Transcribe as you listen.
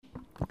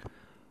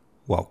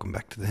Welcome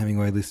back to the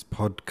Hemingway List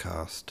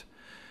podcast.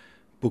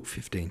 Book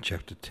 15,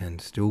 Chapter 10,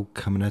 still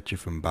coming at you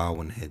from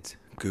Barwon Heads.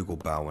 Google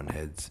Barwon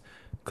Heads,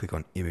 click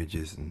on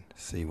images and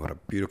see what a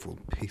beautiful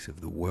piece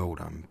of the world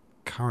I'm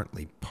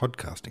currently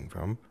podcasting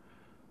from.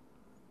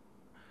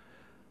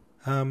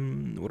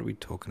 What are we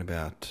talking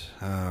about?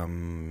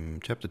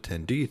 Chapter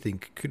 10, do you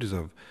think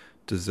Kutuzov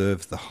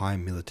deserves the high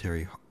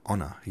military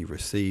honour he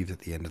received at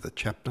the end of the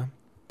chapter?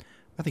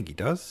 I think he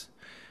does.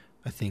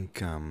 I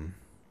think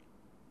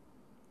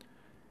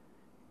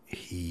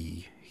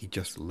he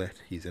just let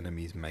his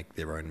enemies make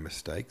their own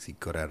mistakes. He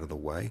got out of the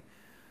way.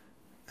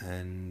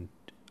 And,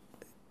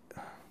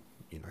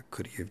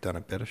 could he have done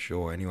it better?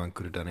 Sure, anyone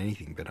could have done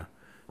anything better.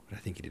 But I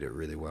think he did it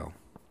really well.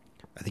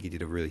 I think he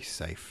did a really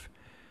safe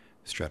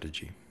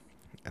strategy.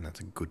 And that's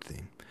a good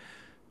thing.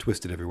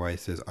 Twisted Every Way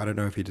says, I don't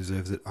know if he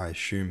deserves it. I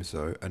assume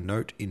so. A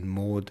note in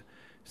Maud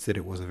said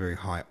it was a very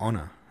high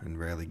honour and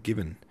rarely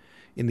given.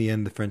 In the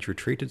end, the French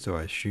retreated, so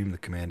I assume the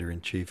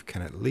Commander-in-Chief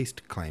can at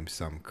least claim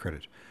some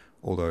credit.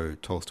 Although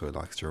Tolstoy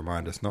likes to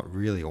remind us not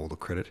really all the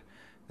credit,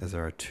 as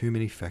there are too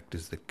many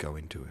factors that go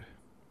into it.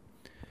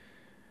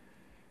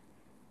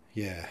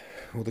 Yeah,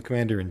 well, the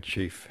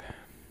Commander-in-Chief...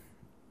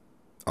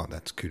 Oh,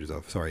 that's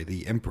Kutuzov. Sorry,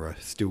 the Emperor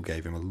still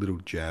gave him a little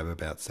jab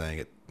about saying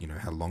it,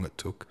 how long it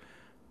took,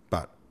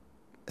 but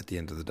at the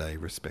end of the day,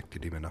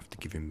 respected him enough to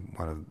give him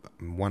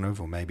one of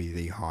or maybe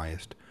the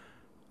highest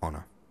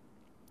honour.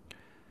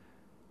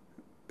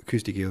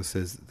 Acoustic Eel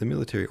says, the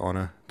military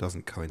honour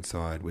doesn't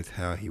coincide with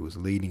how he was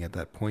leading at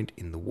that point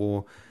in the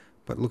war,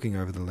 but looking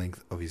over the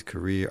length of his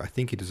career, I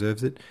think he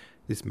deserves it.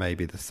 This may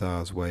be the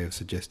Tsar's way of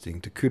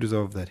suggesting to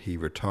Kutuzov that he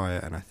retire,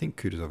 and I think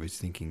Kutuzov is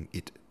thinking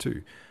it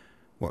too.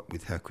 What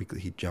with how quickly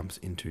he jumps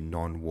into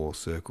non-war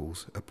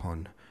circles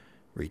upon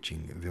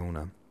reaching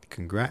Vilna.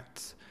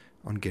 Congrats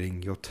on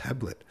getting your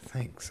tablet.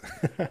 Thanks.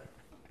 I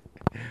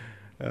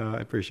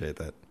appreciate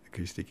that,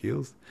 Acoustic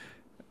Eels.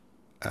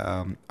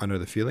 I know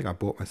the feeling. I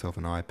bought myself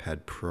an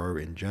iPad Pro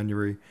in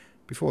January.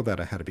 Before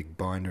that, I had a big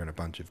binder and a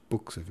bunch of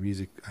books of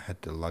music I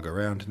had to lug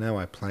around. Now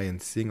I play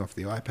and sing off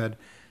the iPad,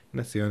 and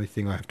that's the only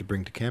thing I have to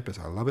bring to campus.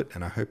 I love it,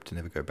 and I hope to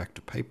never go back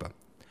to paper.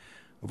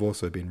 I've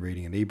also been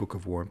reading an ebook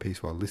of War and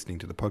Peace while listening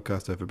to the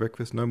podcast over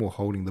breakfast. No more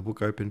holding the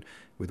book open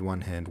with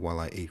one hand while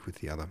I eat with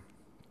the other.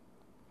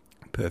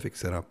 Perfect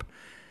setup.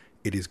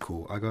 It is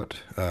cool. I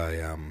got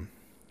a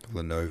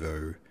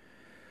Lenovo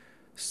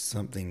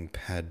something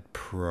Pad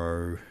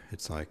Pro.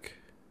 It's like,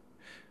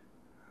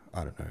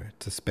 I don't know,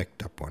 it's a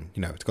spec'd up one.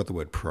 It's got the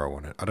word Pro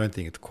on it. I don't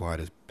think it's quite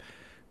as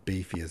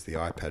beefy as the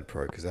iPad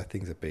Pro because that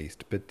thing's a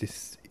beast. But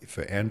this,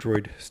 for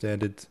Android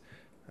standards,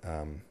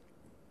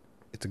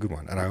 it's a good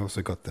one. And I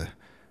also got the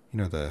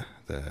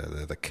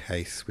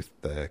case with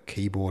the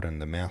keyboard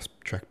and the mouse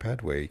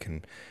trackpad where you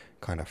can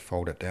kind of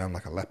fold it down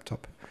like a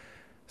laptop.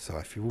 So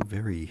I feel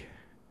very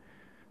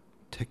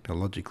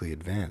technologically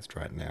advanced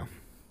right now.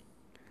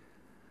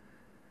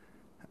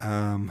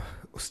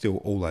 Still,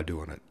 all I do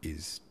on it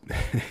is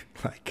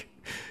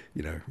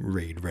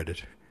read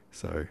Reddit.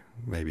 So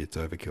maybe it's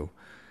overkill.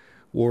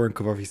 Warren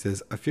Kovafi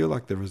says, I feel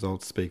like the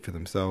results speak for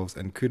themselves,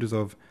 and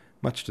Kutuzov,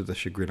 much to the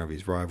chagrin of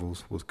his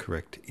rivals, was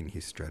correct in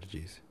his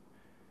strategies.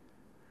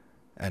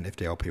 And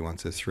FDLP1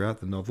 says, throughout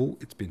the novel,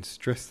 it's been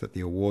stressed that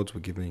the awards were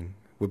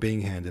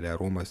being handed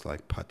out almost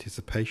like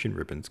participation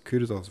ribbons.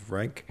 Kutuzov's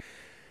rank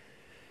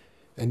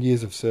and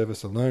years of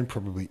service alone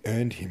probably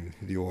earned him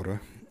the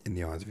order in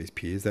the eyes of his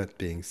peers. That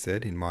being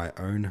said, in my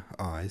own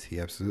eyes, he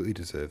absolutely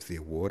deserves the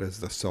award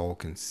as the sole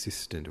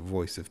consistent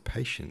voice of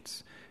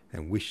patience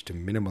and wish to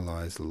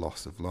minimise the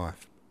loss of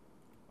life.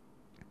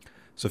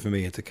 So for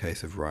me, it's a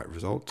case of right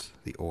results,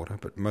 the order,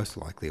 but most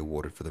likely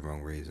awarded for the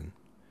wrong reason.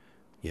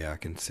 Yeah, I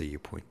can see your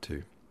point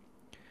too.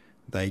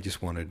 They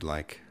just wanted,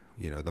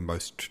 the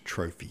most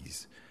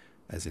trophies,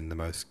 as in the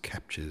most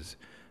captures,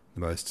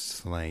 the most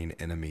slain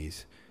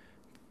enemies,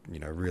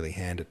 really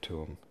hand it to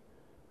them.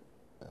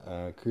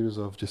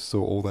 Kutuzov just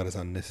saw all that as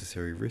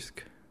unnecessary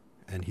risk,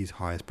 and his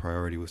highest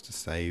priority was to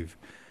save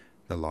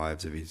the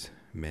lives of his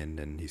men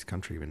and his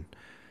countrymen.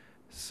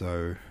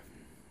 So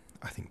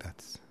I think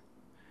that's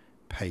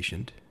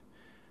patient.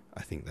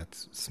 I think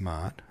that's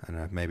smart,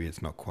 and maybe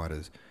it's not quite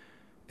as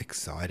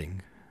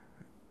exciting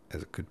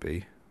as it could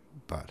be,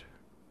 but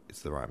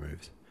it's the right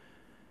moves.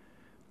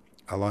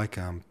 I like,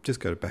 just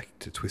go back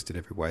to Twisted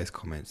Every Way's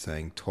comment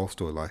saying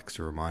Tolstoy likes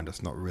to remind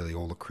us not really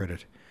all the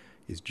credit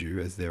is due,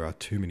 as there are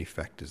too many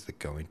factors that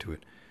go into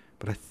it.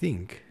 But I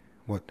think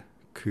what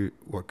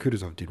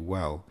Kutuzov did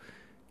well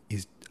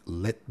is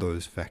let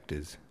those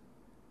factors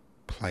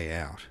play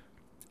out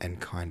and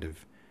kind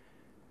of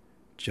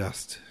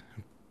just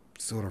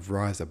sort of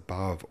rise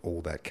above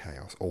all that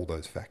chaos, all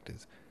those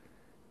factors,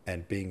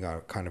 and being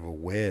kind of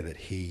aware that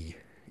he,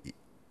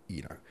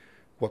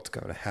 what's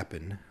going to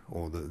happen,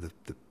 or the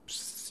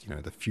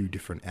few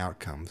different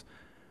outcomes,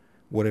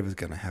 whatever's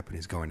going to happen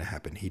is going to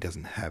happen. He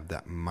doesn't have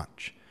that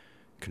much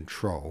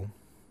control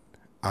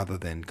other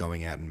than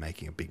going out and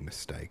making a big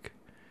mistake.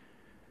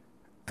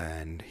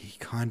 And he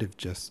kind of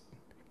just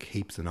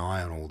keeps an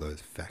eye on all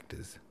those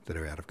factors that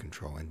are out of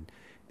control, and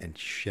and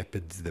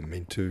shepherds them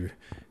into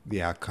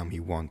the outcome he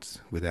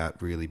wants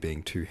without really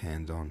being too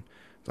hands-on.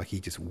 Like he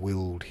just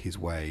willed his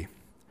way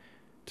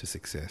to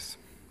success,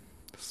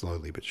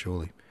 slowly but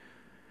surely.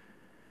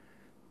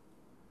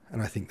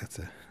 And I think that's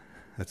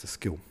a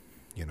skill,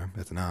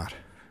 that's an art,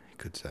 you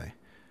could say.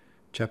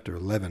 Chapter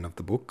 11 of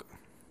the book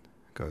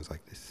goes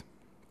like this.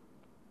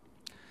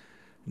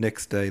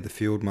 Next day the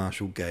field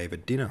marshal gave a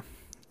dinner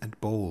and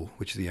ball,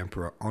 which the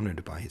emperor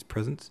honoured by his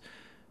presence.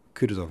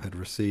 Kutuzov had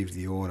received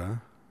the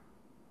order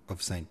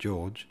of St.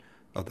 George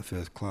of the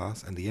first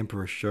class, and the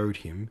emperor showed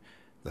him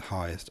the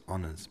highest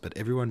honours, but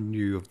everyone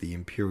knew of the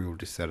imperial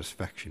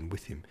dissatisfaction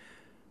with him.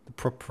 The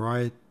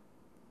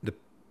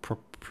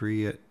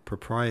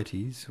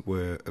proprieties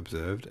were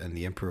observed, and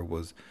the emperor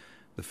was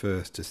the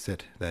first to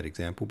set that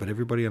example, but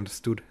everybody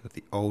understood that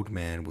the old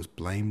man was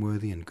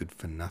blameworthy and good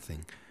for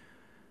nothing.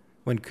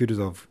 When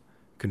Kutuzov,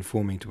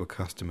 conforming to a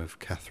custom of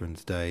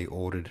Catherine's day,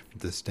 ordered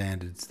the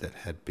standards that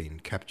had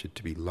been captured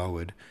to be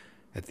lowered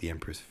at the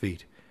emperor's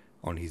feet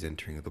on his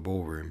entering of the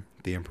ballroom,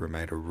 the emperor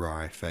made a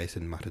wry face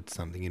and muttered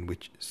something in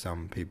which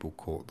some people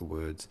caught the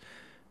words,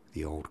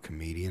 "the old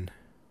comedian."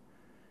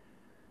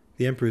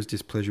 The emperor's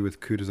displeasure with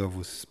Kutuzov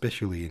was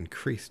specially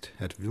increased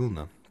at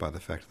Vilna by the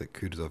fact that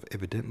Kutuzov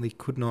evidently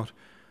could not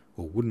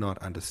or would not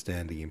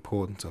understand the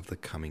importance of the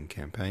coming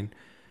campaign.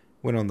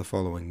 When on the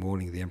following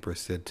morning the emperor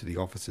said to the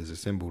officers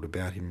assembled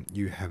about him,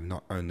 "You have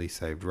not only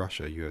saved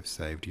Russia, you have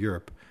saved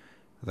Europe,"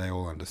 they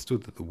all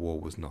understood that the war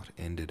was not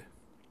ended.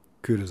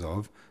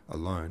 Kutuzov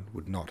alone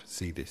would not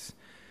see this,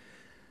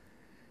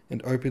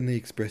 and openly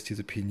expressed his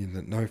opinion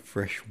that no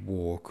fresh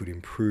war could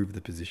improve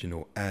the position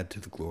or add to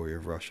the glory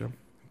of Russia,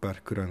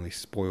 but could only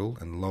spoil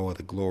and lower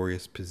the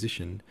glorious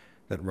position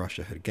that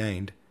Russia had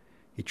gained.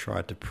 He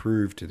tried to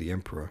prove to the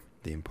emperor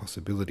the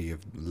impossibility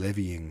of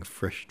levying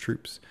fresh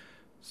troops,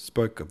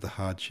 spoke of the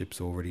hardships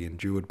already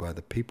endured by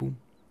the people,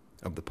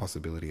 of the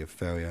possibility of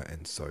failure,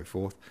 and so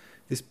forth.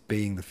 This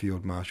being the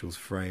field marshal's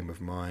frame of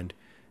mind,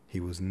 he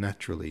was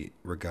naturally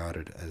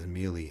regarded as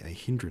merely a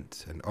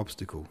hindrance and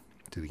obstacle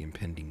to the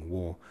impending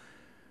war.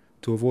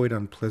 To avoid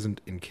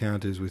unpleasant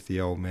encounters with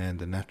the old man,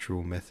 the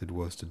natural method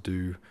was to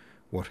do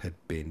what had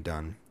been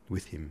done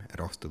with him at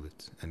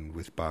Austerlitz and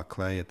with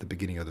Barclay at the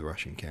beginning of the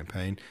Russian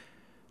campaign,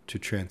 to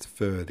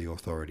transfer the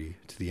authority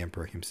to the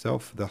emperor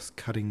himself, thus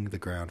cutting the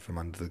ground from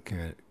under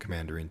the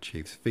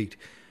commander-in-chief's feet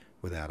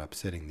without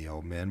upsetting the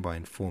old man by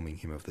informing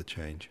him of the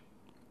change.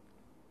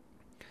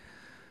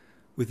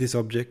 With this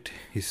object,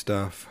 his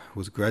staff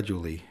was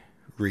gradually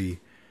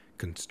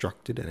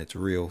reconstructed and its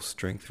real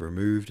strength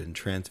removed and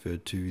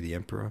transferred to the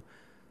emperor.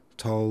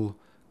 Tol,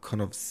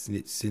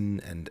 Konovtsyn,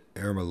 and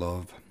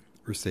Ermolov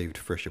received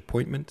fresh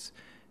appointments.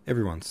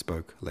 Everyone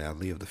spoke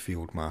loudly of the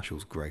field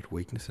marshal's great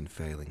weakness and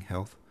failing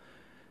health.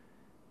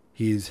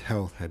 His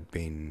health had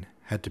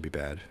to be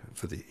bad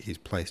for his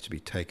place to be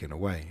taken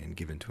away and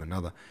given to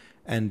another,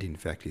 and in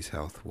fact his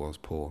health was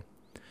poor.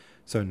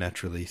 So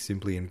naturally,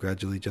 simply and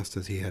gradually, just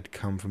as he had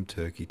come from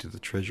Turkey to the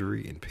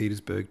treasury in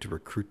Petersburg to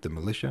recruit the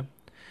militia,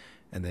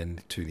 and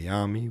then to the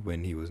army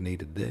when he was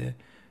needed there,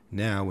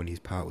 now when his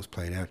part was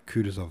played out,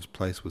 Kutuzov's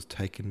place was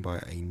taken by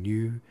a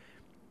new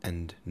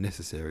and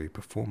necessary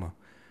performer.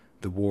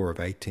 The War of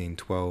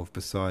 1812,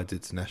 besides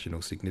its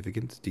national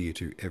significance, dear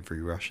to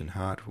every Russian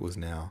heart, was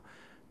now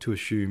to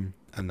assume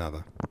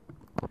another,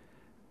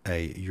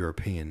 a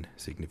European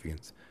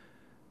significance.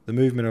 The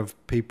movement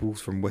of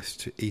peoples from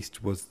west to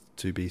east was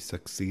to be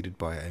succeeded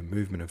by a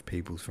movement of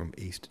peoples from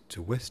east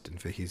to west,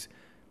 and for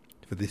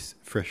this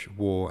fresh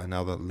war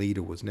another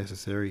leader was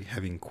necessary,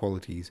 having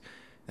qualities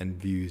and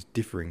views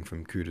differing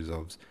from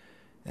Kutuzov's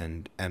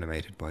and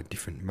animated by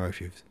different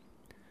motives.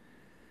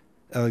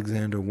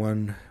 Alexander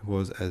I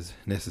was as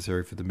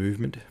necessary for the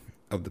movement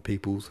of the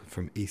peoples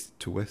from east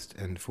to west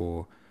and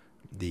for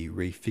the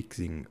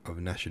refixing of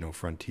national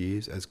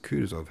frontiers as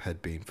Kutuzov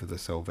had been for the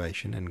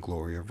salvation and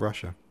glory of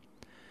Russia.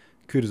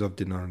 Kutuzov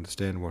did not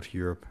understand what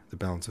Europe, the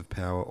balance of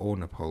power, or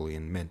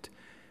Napoleon meant.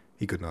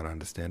 He could not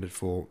understand it,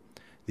 for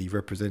the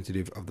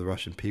representative of the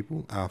Russian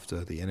people,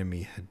 after the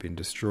enemy had been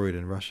destroyed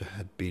and Russia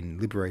had been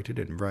liberated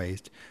and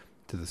raised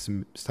to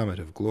the summit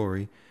of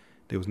glory,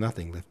 there was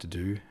nothing left to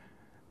do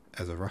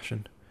as a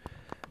Russian.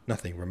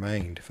 Nothing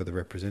remained for the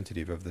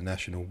representative of the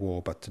national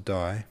war but to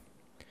die,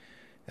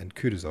 and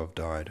Kutuzov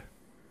died.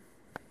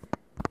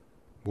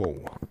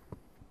 Whoa.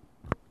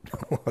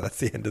 That's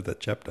the end of that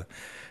chapter.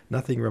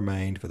 Nothing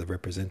remained for the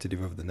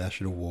representative of the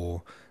national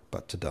war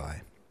but to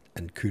die,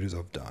 and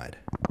Kutuzov died.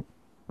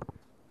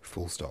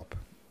 Full stop.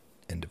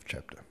 End of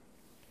chapter.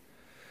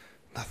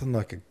 Nothing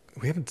like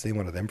we haven't seen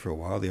one of them for a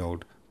while, the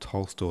old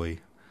Tolstoy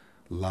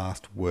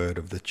last word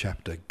of the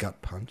chapter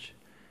gut punch.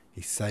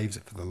 He saves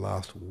it for the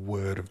last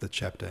word of the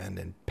chapter and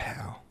then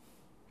pow.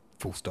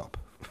 Full stop.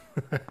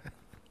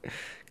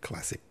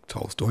 Classic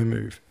Tolstoy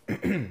move.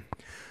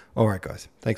 Alright guys, thanks